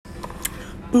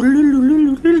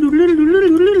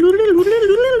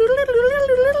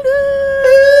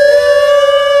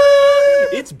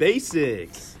It's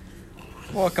basics.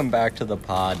 Welcome back to the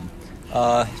pod.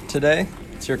 Today,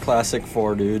 it's your classic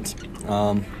four dudes.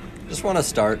 Just want to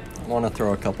start. I want to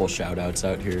throw a couple shout-outs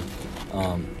out here.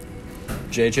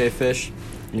 JJ Fish,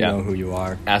 you know who you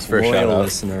are. Ask for a shout-out.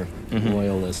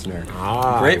 Loyal listener.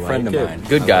 Great friend of mine.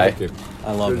 Good guy.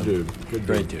 I love him. Good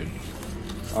Great dude.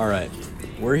 All right.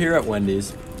 We're here at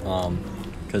Wendy's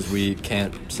because we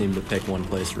can't seem to pick one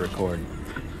place to record.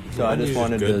 So I just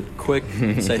wanted to quick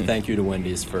say thank you to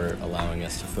Wendy's for allowing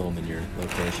us to film in your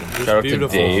location. Shout out to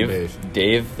beautiful Dave. space.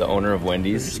 Dave, the owner of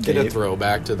Wendy's. Just get a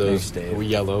throwback to those Thanks, Dave.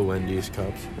 yellow Wendy's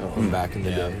cups from back in the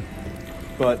day.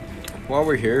 But while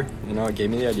we're here, it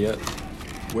gave me the idea.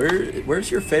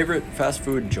 Where's your favorite fast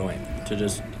food joint to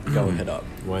just go hit up?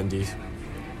 Wendy's.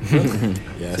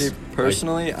 Yes. See,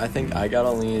 personally, I think I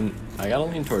gotta lean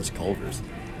towards Culver's.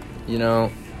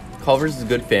 Culver's is a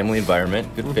good family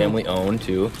environment, good family owned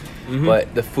too.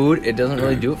 But the food, it doesn't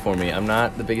really do it for me. I'm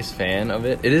not the biggest fan of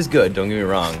it. It is good, don't get me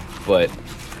wrong, but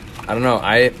I don't know.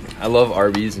 I love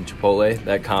Arby's and Chipotle,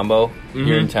 that combo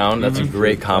here in town. That's a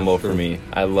great combo for me.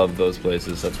 I love those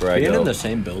places. That's where I Being go. in the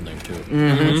same building too.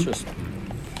 It's just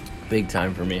Big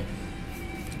time for me.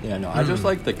 yeah. No, I just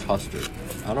like the custard.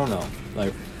 I don't know.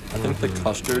 Like I think the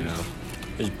custard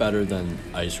is better than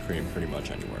ice cream pretty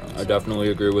much anywhere else. I definitely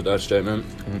agree with that statement.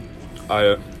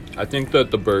 I think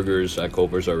that the burgers at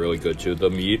Culver's are really good too. The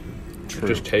meat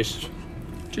just tastes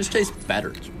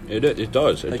better. It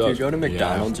does. It Like does. you go to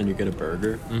McDonald's and you get a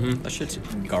burger. That shit's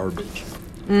garbage.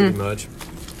 Pretty much.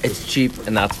 It's cheap,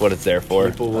 and that's what it's there for.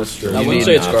 People will still I You wouldn't need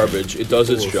say it's an garbage. It does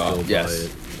its People will job. still buy Yes,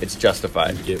 it. it's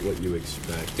justified. Get what you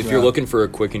expect. If you're looking for a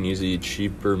quick and easy,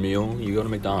 cheaper meal, you go to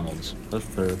McDonald's. That's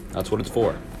fair. That's what it's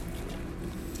for.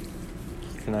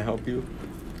 Can I help you?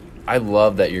 I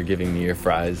love that you're giving me your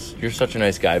fries. You're such a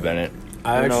nice guy, Bennett.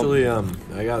 I I know. actually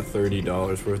I got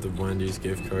 $30 worth of Wendy's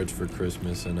gift cards for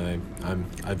Christmas, and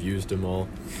I've used them all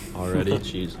already.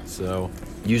 Jeez. So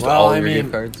Used well, all I your mean,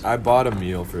 gift cards? I bought a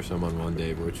meal for someone one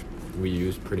day, which we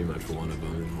used pretty much one of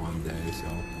them in one day. So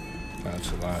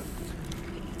That's a lot.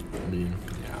 I mean,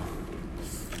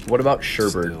 yeah. What about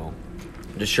sherbet? Still.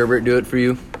 Does sherbet do it for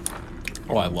you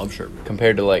Oh, I love sherbet.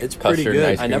 compared to like It's pretty custard good.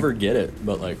 and ice I cream? never get it,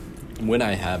 but like when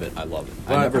I have it, I love it.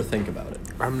 I But- never think about it.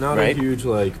 I'm not Right? a huge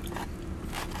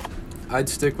I'd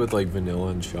stick with like vanilla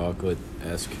and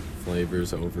chocolate-esque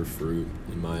flavors over fruit,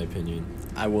 in my opinion.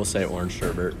 I will say orange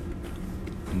sherbet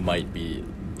might be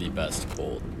the best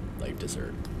cold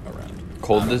dessert around.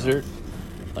 Cold I don't know. dessert?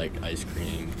 Like ice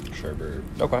cream, sherbet,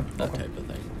 Okay. that type of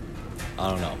thing. I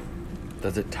don't know.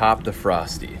 Does it top the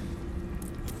frosty?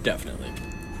 Definitely.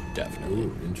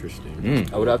 Ooh, interesting.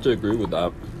 Mm. I would have to agree with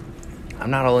that. I'm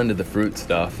not all into the fruit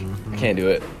stuff. I can't do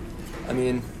it. I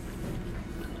mean,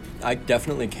 I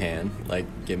definitely can. Like,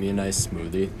 give me a nice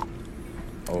smoothie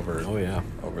over Oh yeah.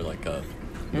 over like a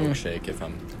milkshake if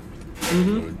I'm in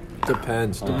the mood.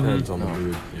 Depends on the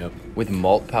mood. Yep. With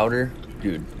malt powder,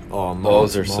 dude, Oh,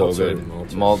 those are so malts good.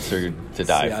 malts are- Malts are to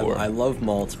die See, for. I love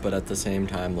malts, but at the same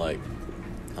time, like,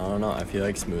 I don't know. I feel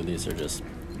like smoothies are just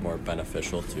more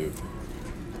beneficial to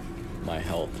my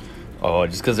health, Oh,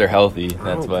 just because they're healthy. I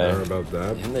That's don't why. care about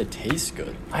that. and they taste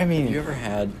good. I mean, Have you ever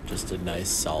had just a nice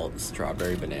solid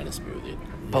strawberry banana smoothie?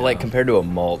 but like compared to a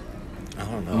malt, I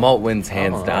don't know. malt wins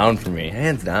hands Uh-huh. down for me.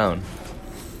 Hands down.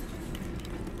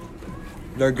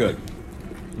 They're good.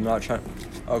 I'm not trying.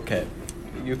 Okay,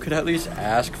 you could at least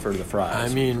ask for the fries.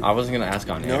 I mean, I wasn't gonna ask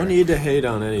on no air. need to hate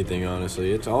on anything,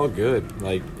 honestly. It's all good.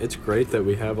 Like, it's great that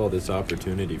we have all this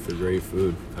opportunity for great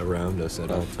food around us at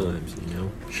all times, you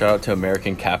know? Shout out to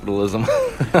American capitalism.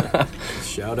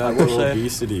 Shout I out will to say-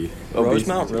 obesity.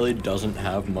 Rosemount really doesn't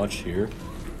have much here,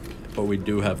 but we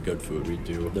do have good food. We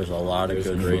do. There's a lot of There's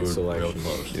good great food real selection.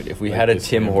 close. Dude, if we Like had a this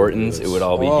Tim hamburger Hortons, it is- would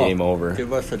all be Oh, game over.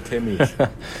 Give us a Timmy's.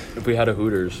 If we had a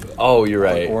Hooters, Oh, you're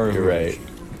right. Or You're Hooters. right.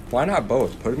 Why not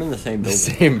both? Put them in the same The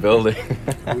building. same building.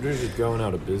 Hooters is going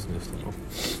out of business, though.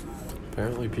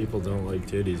 Apparently, people don't like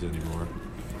titties anymore.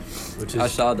 Which is I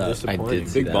saw that. I disappointing. did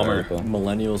see Big that bummer. article.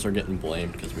 Millennials are getting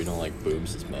blamed because we don't like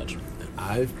boobs as much.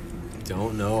 I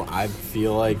don't know. I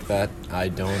feel like that I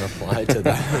don't apply to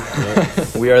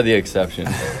that. We are the exception.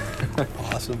 But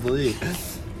possibly.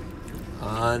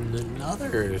 On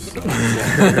another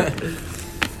subject.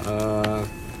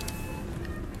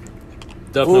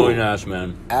 definitely Ooh. an ass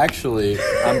man. Actually,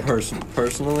 I'm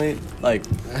personally like,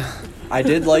 I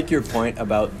did like your point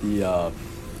about the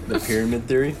pyramid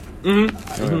theory. okay,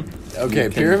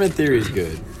 can- pyramid theory is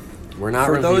good. We're not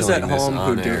For those at revealing this home who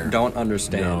on air. don't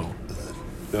understand,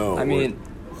 No. I mean,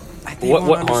 I think What you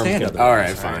won't harm understand can it. All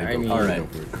right, fine. I mean, All right.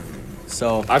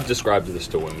 So I've described this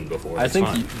to women before. I It's think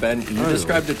fine. Ben, you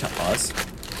described it to us.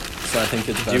 So I think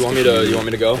it's best. Do you want me if to? You want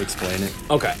me to go? explain it?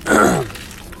 Okay.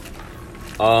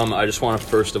 I just want to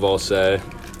first of all say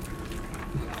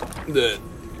that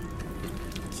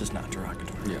It's just not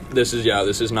derogatory. Yeah.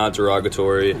 this is not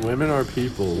derogatory. Women are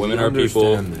people. Women We are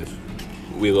people. understand this.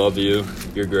 We love you.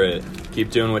 You're great.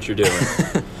 Keep doing what you're doing.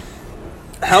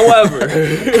 However,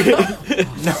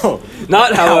 No.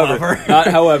 not however, However. not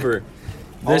however.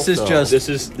 This is Also, just. This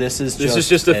is This is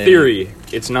just a theory.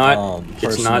 It's not it's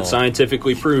personal. not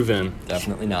scientifically proven.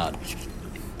 Definitely not.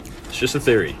 It's just a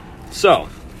theory. So,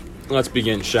 let's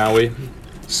begin, shall we?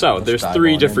 So, Let's there's dive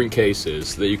 3 on different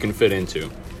cases that you can fit into.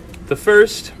 The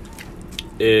first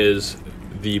is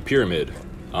the pyramid.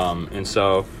 And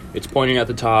so, it's pointing at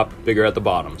the top, bigger at the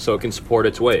bottom, so it can support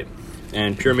its weight.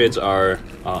 And pyramids are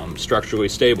structurally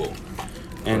stable.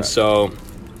 And Correct. so,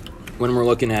 when we're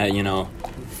looking at,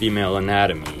 female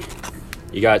anatomy,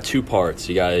 you got 2 parts.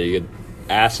 You got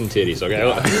ass and titties, okay?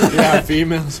 Yeah,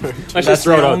 females are. Let's That's just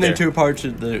throw it the out only there. 2 parts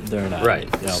of they're not. Right.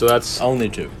 Yeah. So that's Only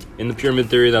 2. in the pyramid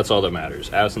theory. That's all that matters: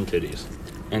 ass and titties.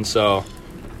 And so,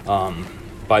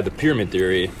 by the pyramid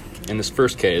theory, in this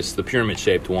first case, the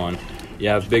pyramid-shaped one, you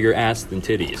have bigger ass than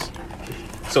titties.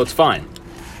 So it's fine.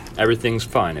 Everything's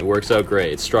fine. It works out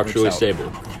great. It's structurally Works out.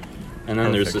 stable. And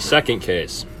then there's the second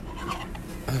case.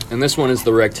 And this one is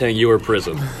the rectangular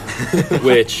prism,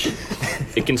 which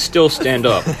it can still stand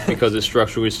up because it's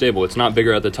structurally stable. It's not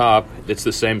bigger at the top. It's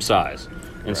the same size.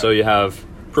 And so you have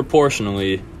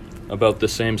proportionally about the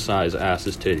same size ass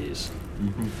as titties.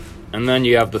 And then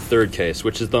you have the third case,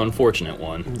 which is the unfortunate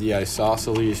one. The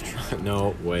isosceles.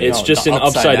 No, wait. It's No, just the an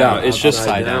upside down. It's just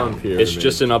upside down. pyramid. it's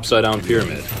just an upside down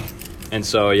pyramid. And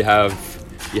so you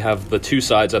have the 2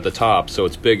 sides at the top, so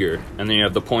it's bigger, and then you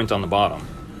have the point on the bottom.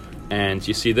 And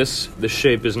you see this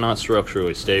shape is not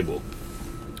structurally stable.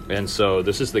 And so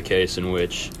this is the case in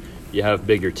which you have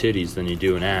bigger titties than you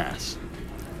do an ass.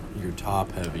 You're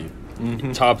top heavy.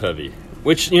 Top heavy.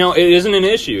 Which, it isn't an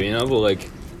issue, but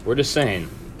we're just saying.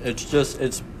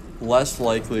 It's less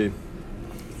likely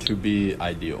to be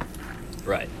ideal.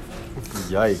 Right.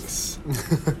 Yikes.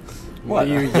 What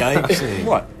are you yikesing?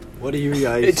 What? What are you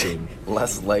yikesing?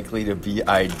 Less likely to be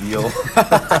ideal.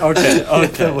 Okay.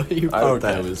 The way you I- put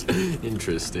that was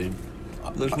interesting.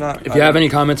 There's not. If you have any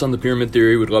comments on the pyramid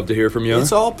theory, we'd love to hear from you.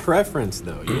 It's all preference,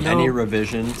 though. You know, any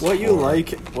revisions, what you or-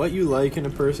 what you like in a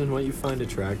person, what you find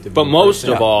attractive. But in a most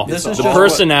person. of all, This the is just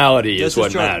personality this is what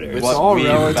is just matters. It's what all we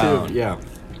relative, found. yeah.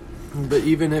 But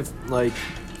even if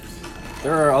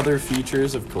there are other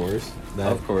features, of course,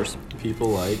 that Of course. people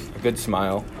like. A good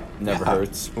smile never Yeah.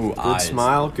 hurts. Ooh, Good eyes.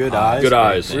 smile, good eyes. Good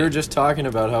eyes. We were just talking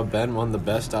about how Ben won the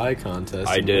best eye contest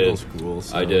I in did. middle school.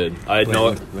 So I did. I had no.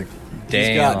 Like, He's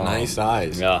damn. got nice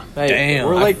eyes. Yeah. Hey, Damn.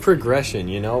 We're like progression,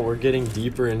 We're getting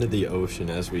deeper into the ocean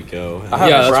as we go. I have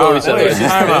Yeah, that's brown what we said. eyes. It's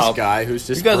just Time this out. guy who's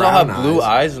just You guys all brown have blue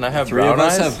eyes and I have 3 brown of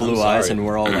us eyes? have blue I'm eyes, sorry. and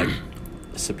we're all like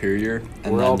superior.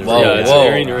 And We're then all there's Whoa, Yeah, it's a whoa.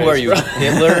 very Who nice- are you,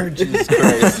 Hitler? Jesus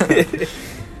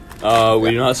Christ.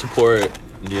 We do not support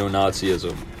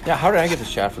neo-Nazism. Yeah, how did I get the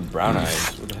shaft with brown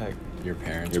eyes? What the heck? your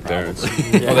parents. Your probably.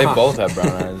 parents. Well, they both have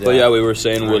brown eyes. But yeah, we were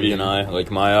saying Woody and I,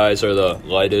 my eyes are the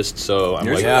lightest, so I'm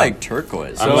Yours like, are Yeah. like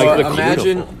turquoise. I'm So like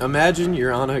the imagine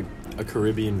you're on a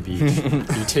Caribbean beach.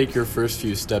 You take your first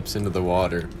few steps into the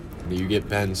water. You get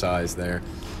Ben's eyes there.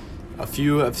 A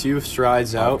few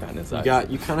strides out, Bennett's you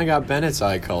eyes. kind of got Bennett's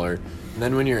eye color. And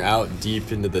then when you're out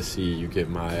deep into the sea, you get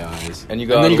my eyes. And you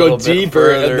go, and then you a go little bit deeper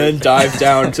further. and then dive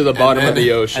down to the bottom of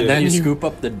the ocean. and then you you- scoop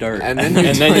up the dirt. And then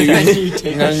And then you- take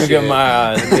And then a you get shit. my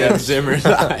eyes. And you have Zimmer's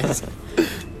eyes.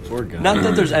 Poor guy. Not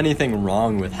that there's anything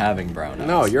wrong with having brown eyes.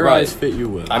 No, your Right. eyes fit you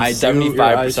well. I'm I do- 75% of the your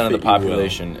eyes fit you well.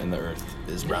 population in the earth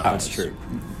is brown That's eyes. true.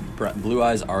 Blue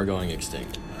eyes are going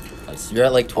extinct. That's, You're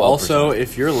at like 12%. Also,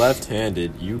 if you're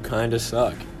left-handed, you kind of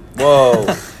suck.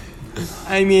 Whoa.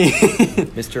 I mean,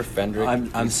 Mr.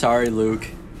 Fendrick. I'm sorry, Luke.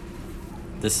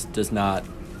 This does not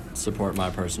support my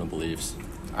personal beliefs.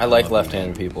 I like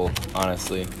left-handed people,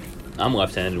 honestly. I'm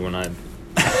left-handed when I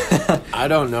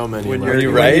don't know many. When left-handed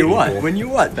you're right? when you people. what? When you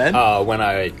what, Ben? when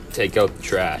I take out the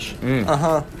trash.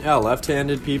 Yeah,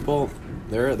 left-handed people.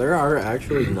 There are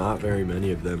actually not very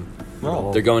many of them.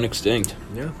 No. They're going extinct.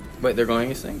 Yeah. Wait, they're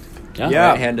going extinct? Yeah.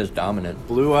 Right hand is dominant.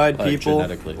 Blue-eyed Like, people,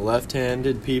 genetically.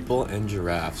 left-handed people, and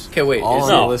giraffes. Okay, wait, All is- on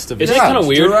No, the list of isn't it kind of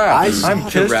weird? Giraffes. I I'm saw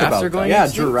pissed giraffes about are going that. Yeah,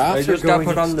 extinct? giraffes They just are got going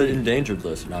put on the extinct. endangered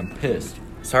list, and I'm pissed.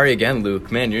 Sorry again,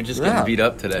 Luke. Man, you're just Yeah. getting beat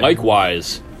up today.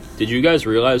 Likewise, did you guys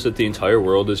realize that the entire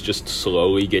world is just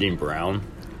slowly getting brown?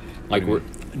 Like we're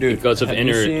Dude, because of have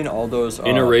you seen all those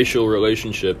interracial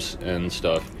relationships and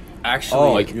stuff. Actually,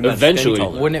 Oh, Like you meant eventually, skin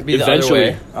color. wouldn't it be the eventually,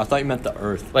 other way? I thought you meant the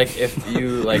Earth. Like if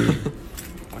you like,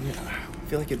 I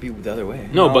feel like it'd be the other way.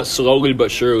 No, No. but slowly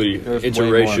but surely, There's way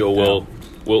interracial more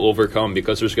will overcome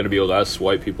because there's going to be less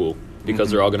white people because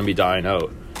they're all going to be dying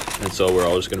out, and so we're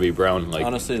all just going to be brown. Like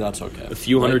Honestly, that's okay. a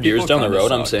few White hundred years people down the kinda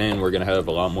road, I'm suck. saying we're going to have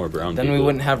a lot more brown Then people. we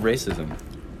wouldn't have racism.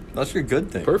 That's a good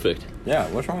thing. Perfect. Yeah,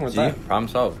 what's wrong with See, that? problem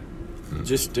solved.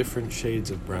 Just different shades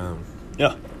of brown.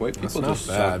 Yeah. White That's people not just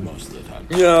suck bad. most of the time.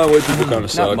 Yeah, white people kind of Not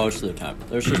suck. most of the time.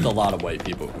 There's just a lot of white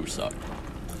people who suck.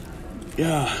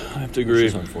 Yeah, I have to Which agree.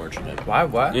 is unfortunate. Why?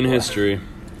 What? In history,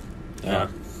 Yeah.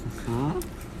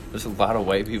 There's a lot of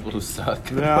white people who suck.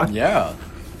 Yeah. Yeah.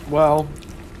 Well,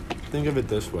 think of it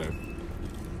this way.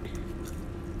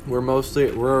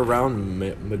 We're around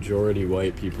majority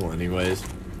white people anyways.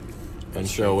 And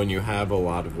so when you have a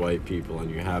lot of white people and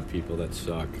you have people that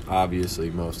suck, obviously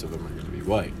most of them are going to be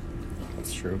white.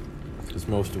 That's true. Because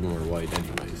most of them are white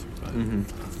anyways. But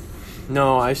Mm-hmm.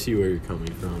 no, I see where you're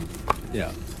coming from.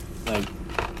 Yeah. Like,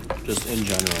 just in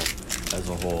general, as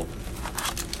a whole.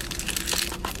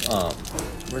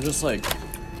 We're just like...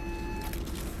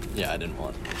 Yeah, I didn't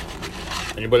want...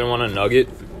 anybody want a nugget?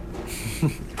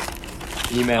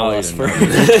 Email Oh, us you for...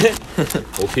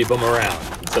 didn't We'll keep them around.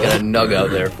 Got a nug out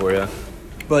there for you.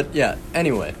 But yeah,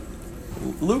 anyway.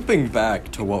 Looping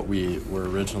back to what we were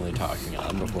originally talking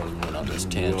on before we went on this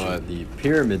tangent, What? the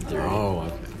pyramid theory. Oh,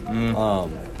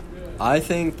 okay. I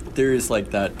think theories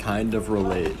like that kind of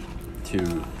relate to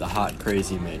the hot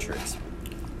crazy matrix,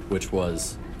 which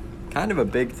was kind of a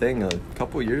big thing a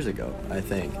couple years ago, I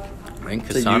think. I think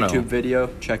It's a Cassano. YouTube video,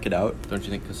 check it out. Don't you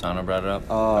think Cassano brought it up?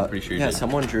 I'm pretty sure he yeah, did.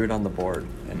 someone drew it on the board,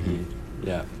 and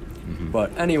yeah.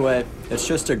 But anyway, it's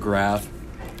just a graph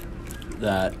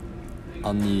that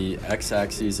on the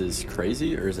x-axis is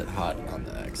crazy, or is it hot on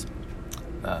the x?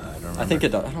 I don't remember. I think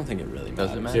it. I don't think it really Does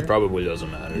it matters. matter? It probably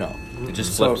doesn't matter. No. It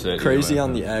just So flips it. either crazy way.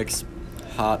 on the x,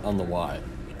 hot on the y,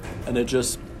 and it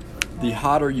just the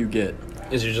hotter you get,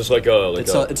 Is it just like a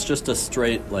it's just a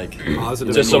straight like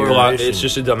Positive just a correlation. it's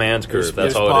just a demand curve.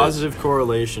 There's That's all it is. positive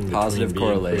correlation. between positive being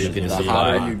correlation. crazy and The see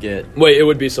hotter why. you get, Wait, it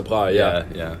would be supply. Yeah,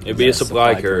 Yeah. It'd be a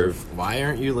supply curve. Why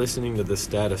aren't you listening to the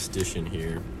statistician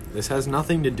here? This has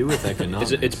nothing to do with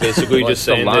economics. It's basically Well, just it's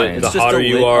the saying line. that It's the just a hotter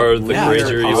you li- are, the yeah,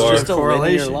 crazier you it's are. just a linear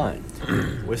Correlation. line.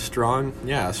 with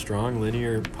strong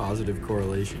linear positive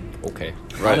correlation. Okay.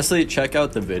 Right. Honestly, check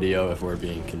out the video if we're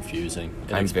being confusing.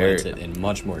 It I'm explains very- it in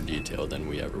much more detail than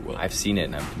we ever will. I've seen it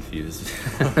and I'm confused.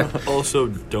 Also,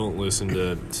 don't listen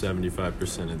to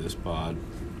 75% of this pod.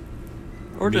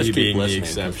 or me just keep being the listening.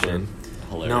 'cause exception.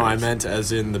 we're hilarious. No, I meant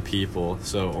as in the people.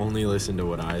 So only listen to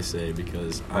what I say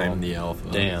because I'm the alpha.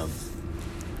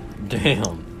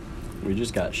 Damn. We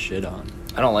just got shit on.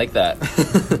 I don't like that. I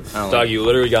don't Dog, like you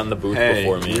literally got in the booth Hey,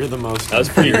 before me. you're the most. That was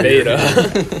pretty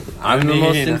beta. I'm the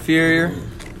most mean- inferior.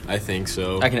 I think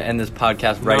so. I can end this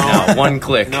podcast right No. now. One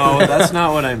click. No, that's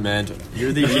not what I meant.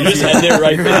 You're the You easiest. just end it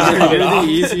right there. You're the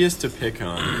easiest to pick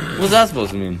on. What's that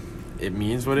supposed to mean? It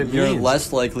means what it You're means.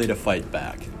 less likely to fight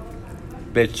back.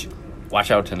 Bitch,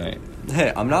 watch out tonight.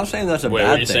 Hey, I'm not saying that's a Wait, bad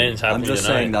what are you thing. saying is I'm happening just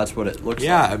tonight? saying that's what it looks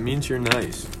Yeah, like. it means you're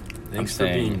nice. Thanks for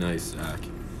saying- being nice, Zach.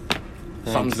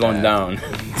 Something's Zach. going down.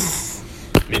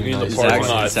 Meet me in the Zach's- parking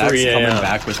lot at Zach's 3 coming a.m.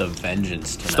 back with a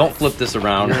vengeance tonight. Don't flip this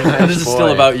around. You're a nice This is boy. still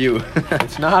about you.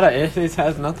 It's not. It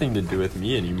has nothing to do with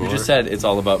me anymore. You just said it's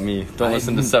all about me. Don't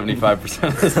listen to 75%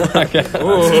 of this podcast.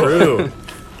 That's true.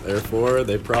 Therefore,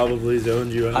 they probably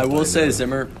zoned you out. I will by say, now.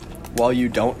 Zimmer, while you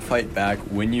don't fight back,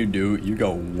 when you do, you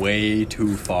go way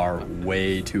too far,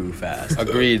 way too fast.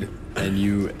 Agreed. And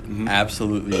you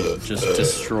absolutely just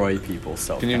destroy people.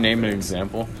 Can you name an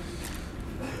example?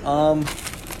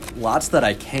 Lots that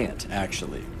I can't,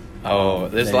 actually. Oh,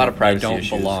 there's a lot of privacy They don't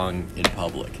issues. belong in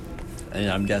public. And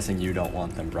I'm guessing you don't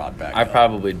want them brought back I up.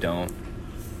 probably don't.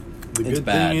 The It's good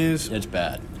bad. thing is, It's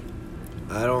bad.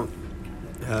 I don't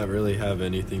really have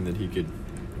anything that he could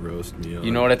roast me on.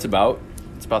 You know what it's about?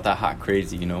 It's about that hot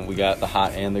crazy, you know? We got the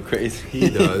hot and the crazy. He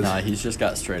does. Nah, he's just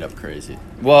got straight up crazy.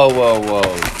 Whoa, whoa,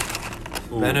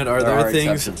 whoa. Bennett, are There there are things?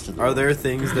 exceptions to the Are rule. there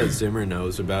things that Zimmer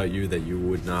knows about you that you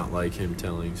would not like him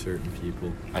telling certain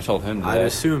people? I told him I'd that.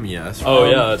 assume yes. Oh,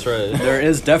 yeah, that's right. There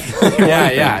is definitely Yeah, one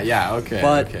thing. yeah. Okay.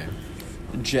 But- okay.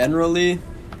 Generally,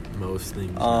 Most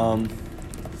things.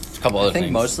 There's a couple other I think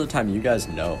things. most of the time you guys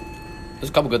know. There's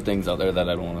a couple good things out there that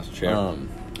I don't want us to share.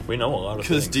 We know a lot of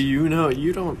Because things. do you know?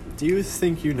 You don't. Do you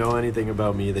think you know anything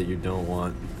about me that you don't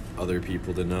want other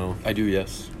people to know? I do,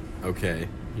 yes. Okay.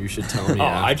 You should tell me. Oh,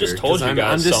 after, I just told 'cause you I'm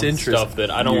guys just some interested. stuff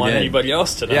that I don't You want did. anybody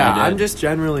else to know. Yeah, did. I'm just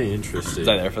generally interested. Was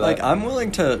I there for that? Like, I'm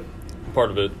willing to.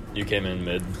 Part of it, you came in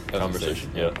mid conversation.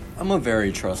 Yeah. I'm a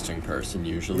very trusting person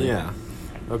usually. Yeah.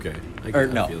 Okay. I Or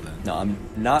can no, feel that. no, I'm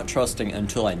not trusting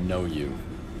until I know you.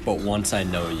 But once I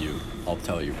know you, I'll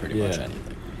tell you pretty much Yeah.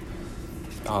 anything.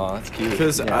 Oh, that's cute.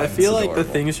 Because Yeah, I it's feel like the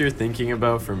adorable. things you're thinking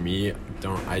about for me,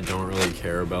 I don't really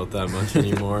care about that much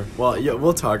anymore. Well, yeah,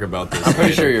 we'll talk about this. I'm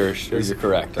pretty sure later. you're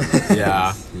correct.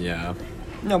 Yeah, yeah.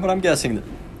 No, but I'm guessing that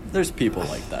there's people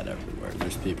like that everywhere.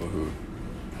 There's people who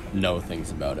know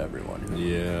things about everyone. Who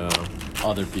Yeah.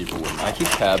 Other people would I not. keep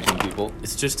tabs on people.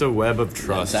 It's just a web of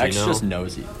trust, Zach's you know? just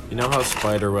nosy. You know how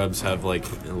spider webs have like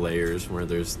layers where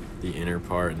there's the inner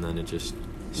part and then it just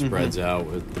spreads out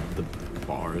with the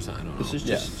bars? I don't know. This is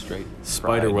Yeah. just straight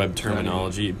Spider pride. web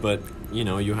terminology, but you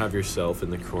know, you have yourself in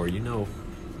the core. You know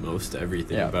most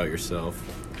everything Yeah. about yourself.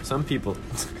 Some people.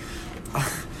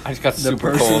 I just got The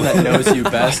super person cold. that knows you I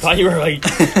best. thought you were like,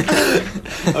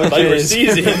 I thought you were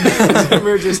seizing.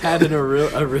 Zimmer just had a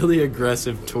really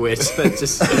aggressive twitch that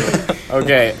just.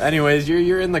 Okay. Anyways,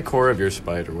 you're in the core of your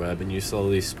spider web, and you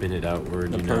slowly spin it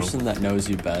outward. The you know. person that knows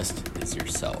you best is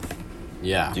yourself.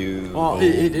 Yeah. Dude. Well,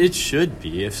 it should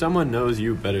be. If someone knows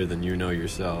you better than you know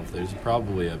yourself, there's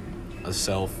probably a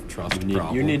self-trust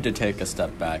problem. You need to take a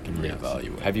step back and Yes.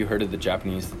 reevaluate. Have you heard of the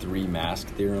Japanese 3 mask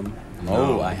theorem?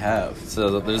 Oh, No. I have.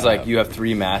 So there's like you have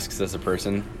 3 masks as a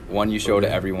person. One you show to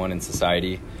everyone in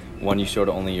society. One you show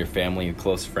to only your family and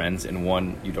close friends, and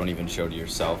one you don't even show to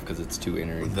yourself because it's too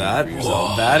inner. That for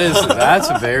yourself.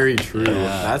 that's very true.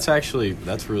 Yeah.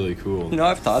 That's really cool. You know,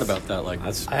 I've thought about that. Like,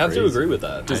 That's I have to crazy. agree with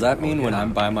that. does that mean when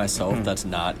I'm by myself, that's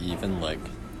not even like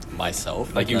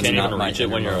myself? Like you that's can't not even my reach it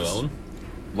when you're innermost- alone?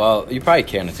 Well, you probably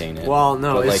can attain it. Well,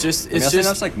 no, but, it's like, just I mean, it's I think just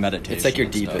that's like meditation. it's like your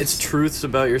and stuff. deepest- it's truths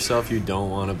about yourself you don't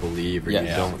want to believe or Yeah. you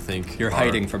Yeah. don't think You're are-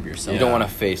 hiding from yourself. you don't want to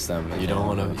face them. You don't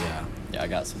want to. Yeah. Yeah, I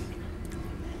got some.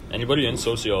 Anybody in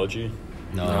sociology?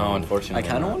 No, unfortunately I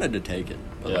kind of not. wanted to take it,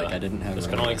 but like I didn't have. It's it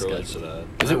kind on of my like relates to schedule.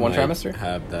 that. Is it one I might trimester?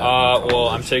 Have that. Well,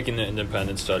 I'm taking the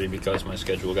independent study because my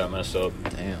schedule got messed up.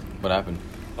 Damn. What happened?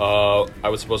 I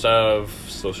was supposed to have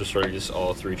social studies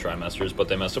all 3 trimesters, but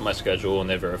they messed up my schedule and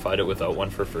they verified it without one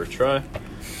for first try.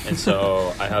 And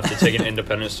so I have to take an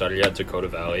independent study at Dakota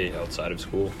Valley outside of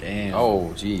school. Damn.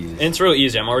 Oh, jeez. And it's real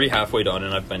easy. I'm already halfway done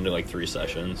and I've been to like 3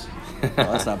 sessions. Well,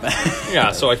 that's not bad.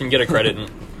 Yeah, so I can get a credit in,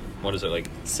 what is it, like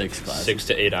 6 classes. 6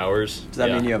 to 8 hours. Does that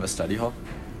Yeah. mean you have a study hall?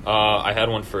 I had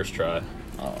one first try,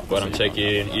 Oh, but so I'm you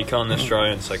taking don't have econ this try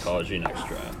and psychology next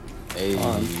try. Hey,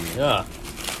 Yeah.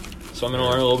 So I'm going to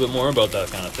learn a little bit more about that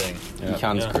kind of thing. Yeah.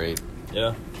 econ's Yeah. great.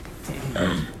 Yeah.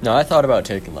 that. No, I thought about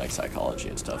taking like psychology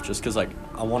and stuff, just because like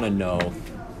I want to know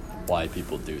why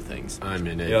people do things. I'm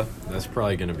in it. Yeah. That's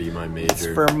probably gonna be my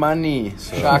major. For money.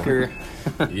 So- Shocker.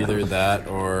 Either that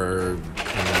or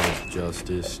criminal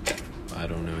justice. I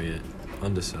don't know yet.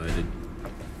 Undecided.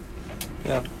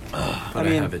 Yeah. But I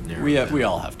have it narrowed we down.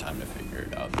 all have time to figure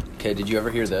it out. Okay, did you ever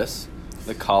hear this?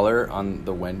 The collar on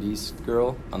the Wendy's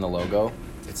girl on the logo,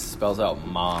 it spells out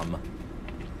mom,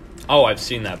 Oh, I've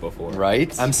seen that before.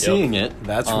 right? I'm seeing it.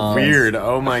 That's Um, weird.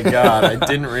 Oh my god, I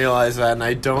didn't realize that, and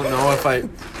I don't know if I.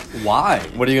 Why?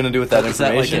 What are you gonna do with that Is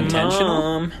that, like, information?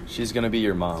 intentional? She's gonna be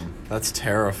your mom. That's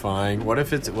terrifying. What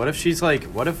if she's like?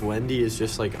 What if Wendy is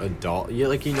just like a doll? Yeah,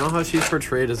 like you know how she's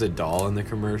portrayed as a doll in the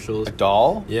commercials. A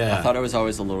doll? Yeah. I thought it was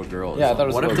always a little girl. or Yeah, I thought it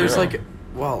was What a if little there's girl. like,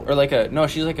 well, Or like a no,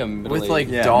 she's like a with like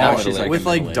Yeah, doll, now she's like with a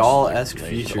like middle-aged, doll-esque like,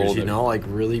 features, older. you know, like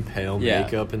really pale Yeah.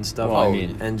 makeup and stuff. Well, I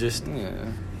mean- and just, Yeah.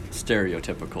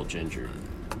 stereotypical ginger.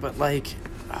 but like,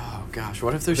 oh gosh,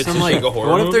 what if there's It's some just like, like a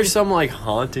horror what if movie? there's some like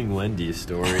haunting Wendy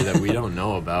story that we don't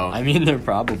know about? I mean, there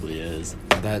probably is.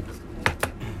 that.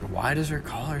 Why does her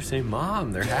collar say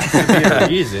mom? There has to be a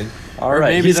reason. All Or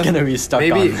right, maybe he's the- gonna be stuck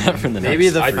maybe- on that for the maybe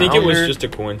next. the I think it was founder- just a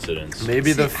coincidence.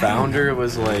 Maybe the founder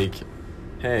was like,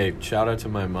 "Hey, shout out to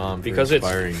my mom Because for it's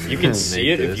inspiring me you to can see make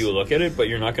it if this." you look at it, but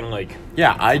you're not gonna like.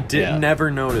 Yeah, I did Yeah.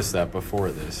 never notice that before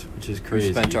this, which is We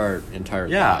crazy. spent our entire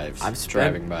Yeah, lives I've spent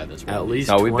driving by this. at Wendy's. least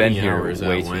No, we've been 20 here hours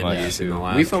way at too Wendy's much, in the too.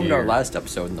 last We filmed our year. last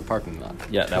episode in the parking lot.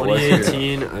 Yeah, that was here.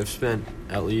 2018. I've spent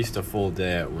at least a full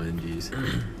day at Wendy's.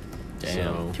 Damn.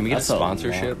 So- Can we get a That's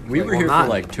sponsorship? long- We were Well, here not, for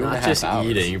like 2.5 not just hours.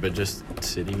 eating, but just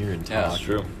sitting here and Yeah, talking. that's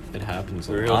true. It happens.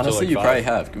 a We're lot. real- Honestly, like you 5. probably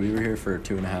have. We were here for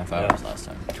 2.5 hours Yeah. last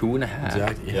time. 2.5.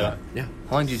 Exactly. Yeah. Yeah.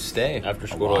 How long did you stay? After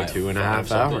school, while. like 2.5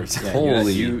 5 hours. something. Yeah,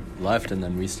 Holy- you left and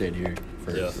then we stayed here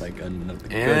for Yeah. like a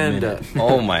good And minute.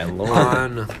 Oh my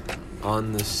lord.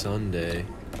 on the Sunday.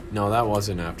 No, that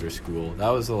wasn't after school. That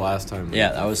was the last time.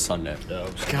 Yeah, that was Sunday. Yeah, it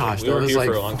was- Gosh, we that were was here like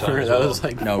for a long time. four- as that well. was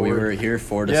like No, we four- were here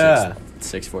 4 to Yeah.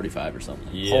 6:45 or something.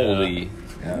 Yeah. Holy.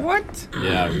 What?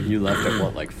 Yeah. You left at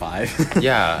what, like 5?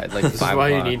 Yeah, like This is 5 why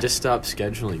you o'clock. need to stop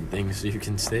scheduling things so you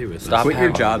can stay with Stop us. Quit your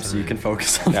having job so you can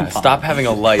focus on Yeah, the stop pod. having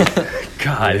a life.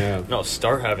 God. Yeah. No,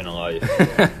 start having a life.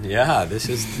 Yeah, this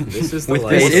is the With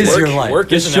life. This is Work- your life. work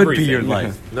This isn't should everything. be your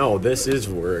life. No, this is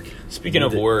work. Speaking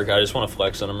of work, I just want to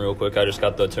flex on them real quick. I just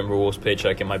got the Timberwolves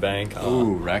paycheck in my bank.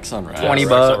 Ooh, Rex on Rex. 20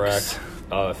 Rex on bucks.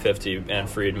 Rex, 50 and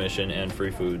free admission and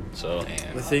free food. So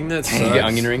The thing that Did you sucks. get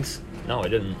onion rings? no, I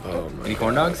didn't. Oh my Any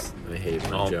corn dogs? I hate my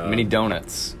No, job. Mini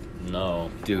donuts. No,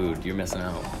 Dude, you're missing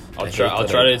out. I'll I try. hate I'll that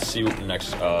try I- to see what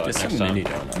next. Get Next some time. mini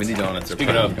donuts. Mini donuts are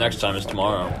Speaking pretty of, next time is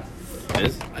tomorrow. It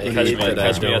is? I Catch hate me- that I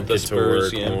catch me don't at the get to Spurs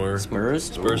work game. more. Spurs?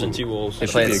 Spurs and Ooh. T-Wolves. They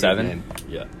play Should be at a good 7? game.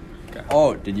 Yeah.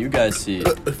 Oh, did you guys see,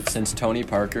 since Tony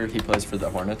Parker, he plays for the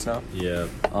Hornets now? Yeah.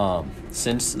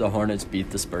 Since the Hornets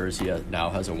beat the Spurs, he now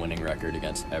has a winning record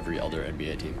against every other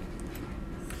NBA team.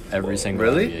 Every single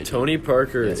really? NBA team. Tony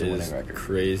Parker He has a winning is record.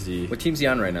 crazy. What team's he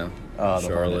on right now? The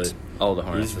Charlotte. Hornets. Oh, the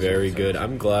Hornets. He's very good.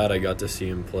 I'm glad I got to see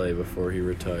him play before he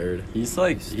retired. He's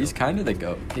kind of the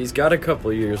GOAT. He's got a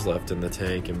couple years left in the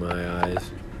tank in my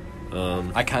eyes.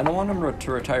 I kind of want him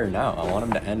to retire now. I want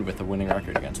him to end with a winning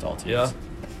record against all teams. Yeah.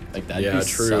 Like that'd Yeah, be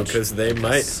true. such Because they a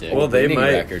might. sick Well, they winning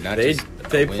might. record, not they just a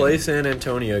they win. play San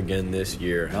Antonio again this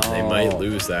year. And they might No.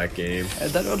 lose that game.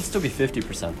 That would still be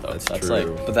 50% though. That's That's true.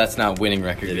 like But that's not winning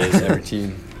record. It It is. is every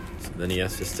team. Then he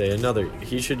has to stay another.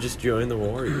 He should just join the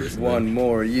Warriors. One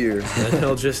more year. Then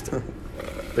he'll just.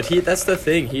 But that's the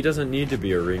thing. He doesn't need to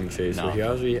be a ring chaser. No. He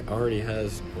already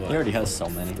has. What, he already has so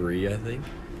many. 3, I think.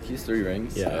 He's 3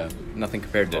 rings. Yeah. Nothing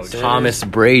compared to Oh, Thomas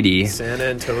Brady. San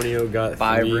Antonio got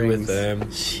 5 3 rings. with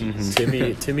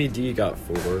them. Timmy D got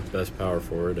 4. Best power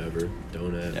forward ever.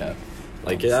 Don't add. Yeah.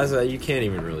 Like you can't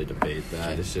even really debate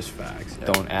that. It's just facts.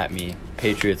 Don't at me.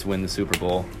 Patriots win the Super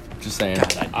Bowl. Just saying.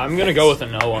 I'm gonna go with a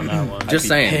no on that one. Just be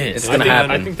saying. pissed. It's I gonna think,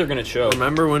 happen. I think they're gonna choke.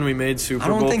 Remember when we made Super I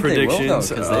don't Bowl think they will predictions?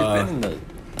 though, because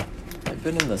they've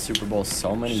been in the Super Bowl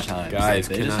so many times. Guys,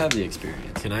 they can just I- have the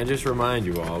experience. Can I just remind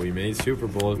you all? We made Super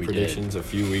Bowl We predictions a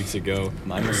few weeks ago.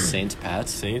 Mine was Saints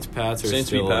Pats. Saints Pats are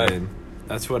Saints beat still Pat. in.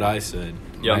 That's what I said.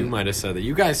 Yeah. You might have said that.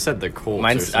 You guys said the Colts.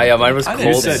 Mine or something. was I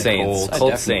didn't Colts say Saints. Colts. I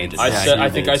Colts definitely Saints. did. I Yeah, said. you I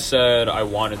think I did. said I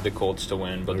wanted the Colts to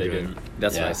win, but they Okay. didn't.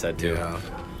 That's what Yeah. I said too. Yeah.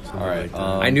 All right. Like that.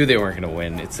 I knew they weren't gonna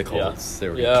win. It's the Colts. They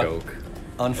were Yeah. gonna choke.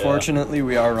 Unfortunately,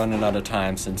 we are running out of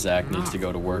time since Zach needs to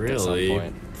go to work at some really.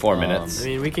 point. 4 minutes. I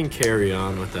mean, we can carry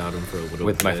on without him for a little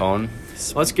With bit. my phone.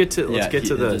 Let's get to the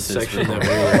this is section for-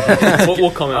 that we're.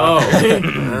 We'll come out.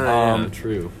 Yeah,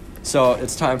 true. So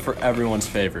it's time for everyone's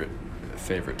favorite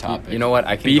topic. You know what?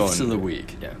 I can Beefs go of in- the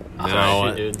week. Yeah.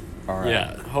 No, dude. All right.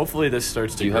 yeah. Hopefully, this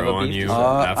starts to Do you have grow a on beef? you.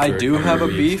 I after do couple have a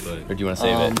weeks, beef. but- Or do you want to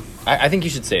save it? I think you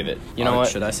should save it. You know what?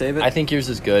 Should I save it? I think yours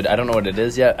is good. I don't know what it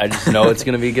is yet. I just know it's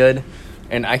gonna be good.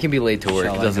 And I can be late to work.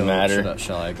 Shall It I doesn't go- matter.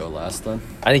 Shall I go last then?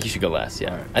 I think you should go last. Yeah.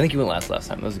 Alright. I think you went last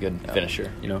time. That was a good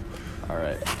finisher. You know. All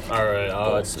right. All right,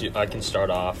 Bolson. I can start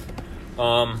off.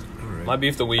 My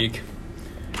beef of the week.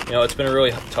 You know, it's been a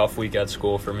really tough week at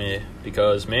school for me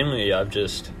because mainly I've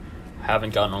just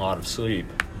haven't gotten a lot of sleep.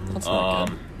 That's not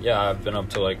good. Yeah, I've been up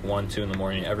to like 1, 2 in the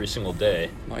morning every single day.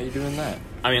 Why are you doing that?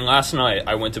 I mean, last night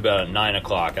I went to bed at 9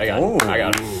 o'clock. I got Oh.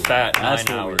 a fat That's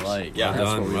 9 what we hours. like. Yeah, That's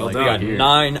done, what we well like done. I to got hear.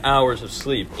 9 hours of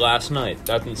sleep last night.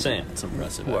 That's insane. That's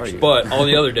impressive. Who are actually. you? But all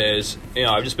the other days, you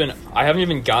know, I haven't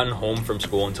even gotten home from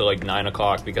school until like 9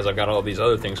 o'clock because I've got all these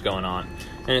other things going on.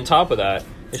 And on top of that,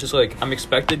 it's just like I'm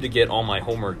expected to get all my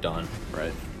homework done.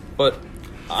 Right. But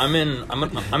I'm in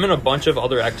a bunch of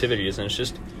other activities, and it's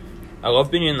just I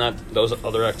love being in those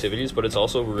other activities, but it's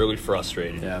also really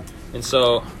frustrating. Yeah. And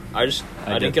so I I didn't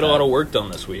get get a that. lot of work done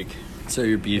this week. So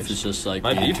your beef is just like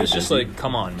My being beef too is just busy? like,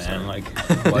 come on, man. Like,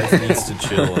 Life needs to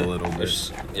chill a little bit.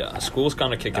 there's, yeah, school's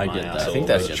kind of kicking I my get ass. that. a I think little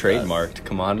that's bit. trademarked.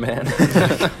 Come on, man.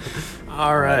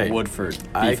 All right. Woodford beef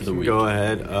I of the can week. go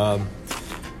ahead.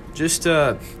 Just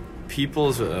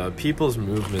people's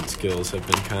movement skills have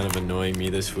been kind of annoying me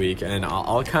this week, and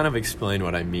I'll kind of explain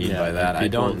what I mean Yeah, by that. like I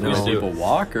don't people- know. People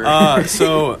walk or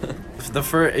So the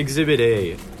first Exhibit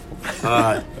A,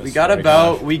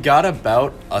 we got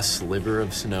about a sliver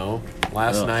of snow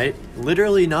last Ugh. night.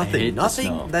 Literally hate nothing. the Nothing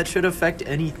snow. that should affect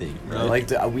anything. Really?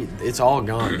 Like it's all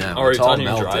gone now. Oh, are you it's all talking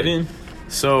melted. driving?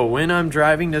 So when I'm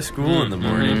driving to school in the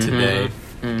morning today.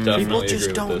 Definitely People agree just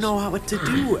with don't this. know what to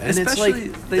do, and Especially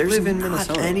it's like they there's live in not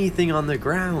Minnesota. anything on the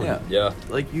ground. Yeah. Yeah,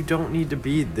 Like you don't need to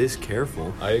be this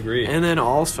careful. I agree. And then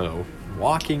also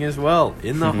walking as well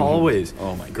in the hallways.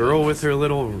 Oh my girl with her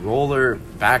little roller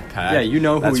backpack. Yeah, you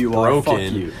know who that's you are. broken.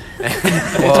 Fuck you.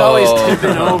 It's always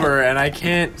tipping over, and I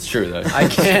can't. It's true though. I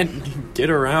can't get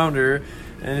around her.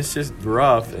 and it's just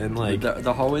rough and like.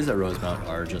 The hallways at Rosemount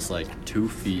are just like 2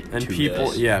 feet. And too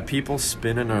people, deep. people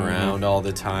spinning around all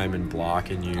the time and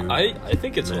blocking you. I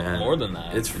think it's a lot more than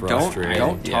that. It's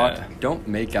frustrating. Don't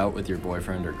make out with your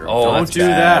boyfriend or girlfriend. Oh, Don't that's do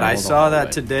bad. that. I Hold saw on, that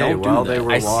wait. today Don't do while that. they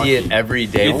were I walking. see it every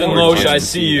day. Ethan before Loesch, gyms. I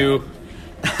see you.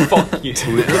 Fuck you.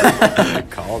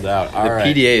 Called out. The All right.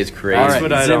 PDA is crazy. That's All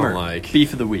what right, I Zimmer, don't like.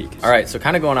 Beef of the week. All right, so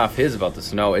kind of going off his about the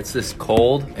snow. It's this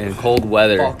cold and cold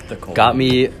weather. Fuck the cold. Got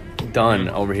me done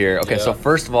over here. Okay, Yeah. so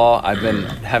first of all, I've been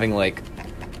having like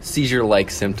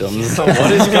seizure-like symptoms. So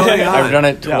what is going on? I've done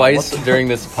it Yeah, twice what's- during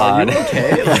this pod.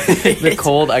 Okay. The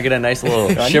cold, I get a nice little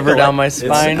need shiver to, down like- my It's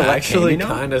spine. actually Camino?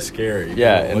 kind of scary.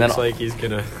 Yeah, It and looks then- like he's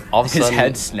gonna. All of a His sudden,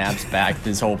 head snaps back.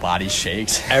 His whole body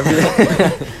shakes.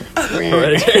 everything,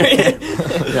 Hereditary.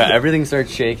 yeah, everything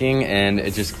starts shaking, and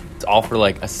it's all for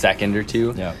like a second or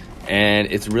two. Yeah. And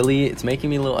it's making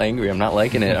me a little angry. I'm not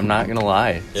liking it. I'm not gonna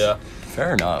lie. Yeah.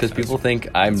 Fair enough. Because people think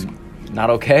I'm not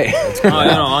okay.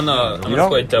 I'm gonna don't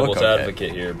play devil's look okay.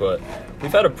 advocate here, but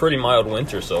we've had a pretty mild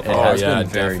winter so It far. has yeah, been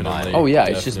very definitely. mild. Oh yeah,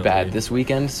 it's just Definitely. bad. This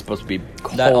weekend is supposed to be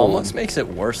cold. That almost makes it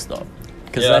worse though,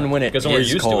 because Yeah, then when it because then we're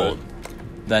is used to cold,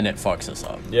 then it fucks us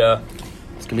up. Yeah.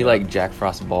 It's gonna be like Jack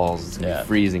Frost balls. It's gonna Yeah. be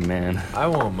freezing, man. I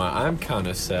won't mind. I'm kind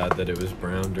of sad that it was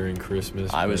brown during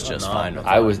Christmas. I was but- just no. fine with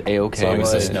I it. was As a-okay long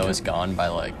as with the it. snow is gone by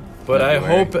like. But I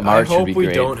February. hope March would be we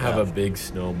great. don't have Yeah. a big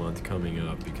snow month coming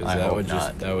up because I that hope would just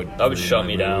not. that would That would shut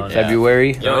me down. Yeah.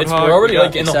 February. You know, we're Groundhog- already we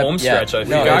like got- in the Except- home stretch. I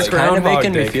feel. No, got it's like. kind of Groundhog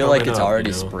making me Day feel like coming it's up, already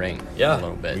you know? spring. Yeah. A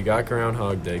little bit. We got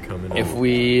Groundhog Day coming If up.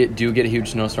 we do get a huge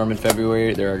snowstorm in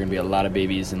February, there are gonna be a lot of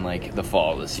babies in like the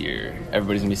fall this year.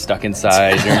 Everybody's gonna be stuck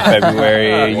inside during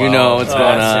February. You know what's Oh,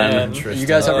 going that's on. interesting. You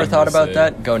guys ever Thing thought to about say.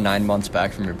 that? Go 9 months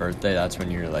back from your birthday. That's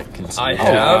when you're like conceived. I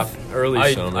Yeah, have.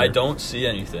 early summer. I don't see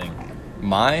anything.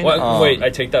 Mine. Wait,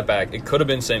 I take that back. It could have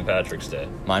been St. Patrick's Day.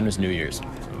 Mine was New Year's.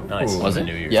 Nice. Was it?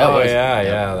 New Year's. Yeah, it Oh was.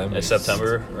 yeah. That In makes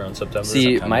September, around September. See,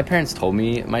 September. my parents told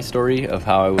me my story of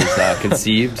how I was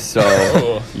conceived, so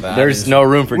Oh, there's no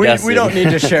room for guessing. We don't need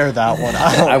to share that one.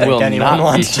 I, don't I think will anyone not be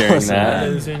wants to sharing listen to that. That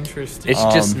is interesting. It's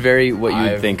just very what you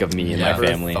would I've think of me and my never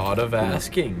family. thought of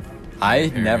asking. I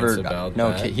parents never. about No,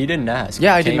 that. he didn't ask.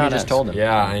 Yeah, I did Kami not just ask. told him.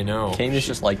 Yeah, I know. Kami's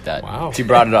just like that. Wow. She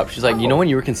brought it up. She's like, you know when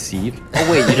you were conceived?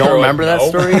 Oh wait, you don't You're like, remember that "Nope."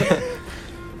 story?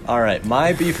 All right,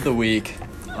 my beef of the week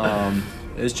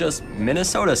is just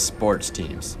Minnesota sports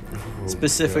teams,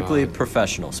 specifically God.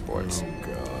 professional sports.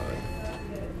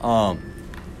 Oh god.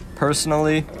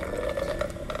 Personally,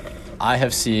 I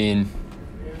have seen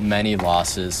many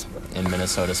losses in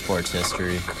Minnesota sports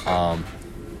history.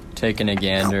 Taking a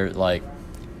gander, like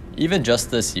even just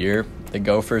this year, the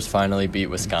Gophers finally beat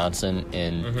Wisconsin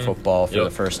in football for Yep. the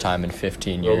first time in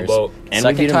 15 Roll the years. boat. And we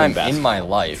Second beat 'em in time in basketball. my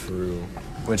life, True.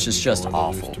 which is just Going to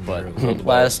lose awful. to But Maryland.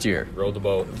 last year, Rode the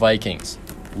boat. Vikings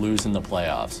lose in the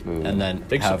playoffs, Ooh. and then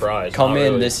Big have surprise, come not in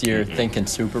really. this year thinking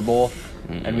Super Bowl,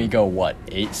 and we go what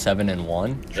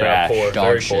 8-7-1. Yeah, Trash. poor. Dog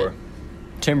Very shit. poor.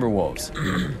 Timberwolves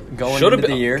going Should have into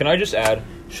been. the year Can I just add?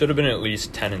 Should have been at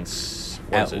least 10 and.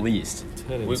 What at is it? least.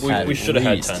 We At should have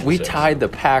had least. 10. We tied the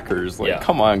Packers. Like, Yeah.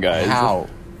 come on, guys. How?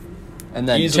 And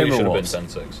then Easily should have been Timberwolves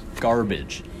 10-6.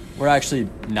 garbage. We're actually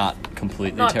not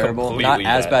completely Not terrible, completely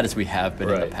not as bad. bad as we have been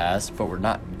in the Right. past, but we're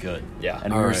not good. Yeah.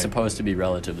 and All we were right. supposed to be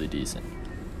relatively decent.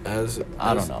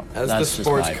 I don't know. As That's the just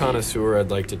sports my beef. connoisseur,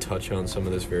 I'd like to touch on some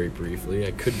of this very briefly.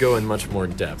 I could go in much more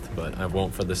depth, but I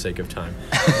won't for the sake of time.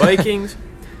 Vikings.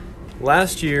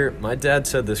 Last year, my dad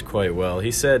said this quite well.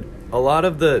 He said a lot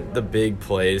of the big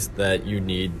plays that you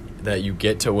need, that you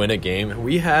get to win a game,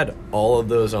 we had all of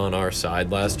those on our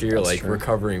side last year, That's like true.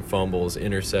 recovering fumbles,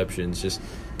 interceptions, just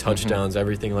touchdowns,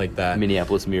 everything like that.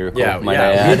 Minneapolis Miracle. Yeah, might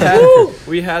I yeah. add.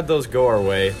 We had those go our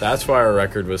way. That's why our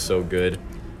record was so good.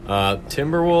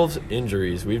 Timberwolves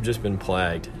injuries, we've just been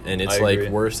plagued, and it's I like agree.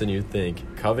 worse than you think.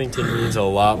 Covington means a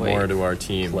lot Wait. more to our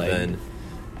team Plagued. than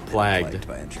plagued.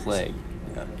 by injuries. Plague.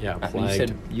 Yeah, You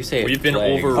plagued. say We've been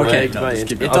plague. overrun. Okay, Plagued no, by just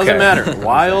injury. keep It going. doesn't Okay. matter.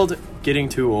 Wild getting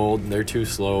too old. They're too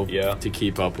slow Yeah. to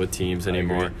keep up with teams I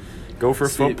anymore. agree. Go for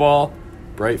See- football.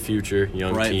 Bright future,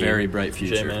 young Bright, team. very bright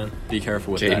future. J-Man. Be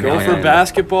careful with J-Man. that. Go Yeah, for yeah.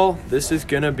 basketball. This is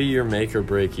gonna be your make or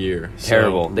break year. So-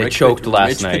 Terrible. They Rich choked Pit- last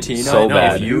Rich night. Pitino, So know,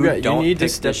 bad. If You you, got- you don't need to pick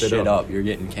this step it shit up. up, you're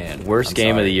getting canned. Worst I'm game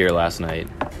of sorry. the year last night.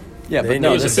 Yeah, They but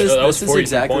no, knew this that is was 42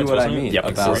 exactly points, what I wasn't it? mean Yep.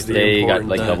 about the They got important-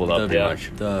 like the- doubled up the- pretty Yeah.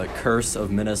 much. the curse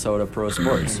of Minnesota pro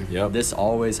sports. Yep. This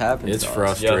always happens. It's to us.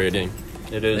 frustrating.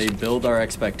 It They is. build our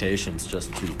expectations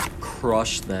just to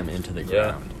crush them into the Yeah.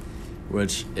 ground,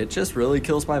 which it just really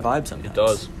kills my vibe sometimes. It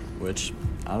does. Which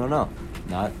I don't know.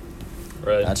 Not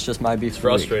Right. that's just my beef. It's of the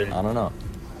week. frustrating. I don't know.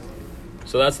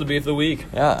 So that's the beef of the week.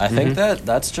 Yeah, I think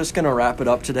that's just gonna wrap it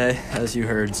up today. As you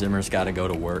heard, Zimmer's got to go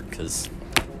to work because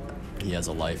he has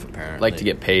a life apparently. Like to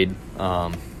get paid.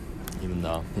 Even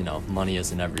though money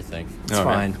isn't everything. It's Okay.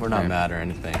 fine. We're not Okay. mad or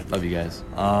anything. Love you guys.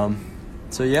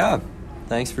 So yeah,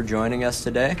 thanks for joining us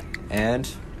today, and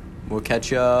we'll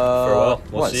catch you. Farewell.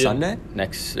 We'll What see you. Sunday?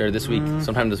 This week.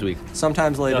 Sometime this week.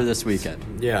 Sometimes later Yeah. this weekend.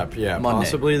 Yeah, Monday.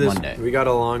 possibly this. Monday. We got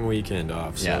a long weekend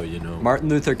off, Yeah. so Martin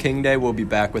Luther King Day. We'll be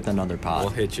back with another pod.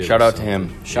 we'll hit you. Shout with out to him.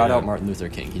 something. Shout Yeah. out Martin Luther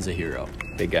King. He's a hero.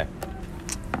 Big guy.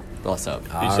 Bless up.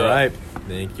 All Peace out. right.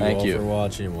 Thank you Thank all you. for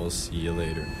watching. We'll see you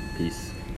later. Peace.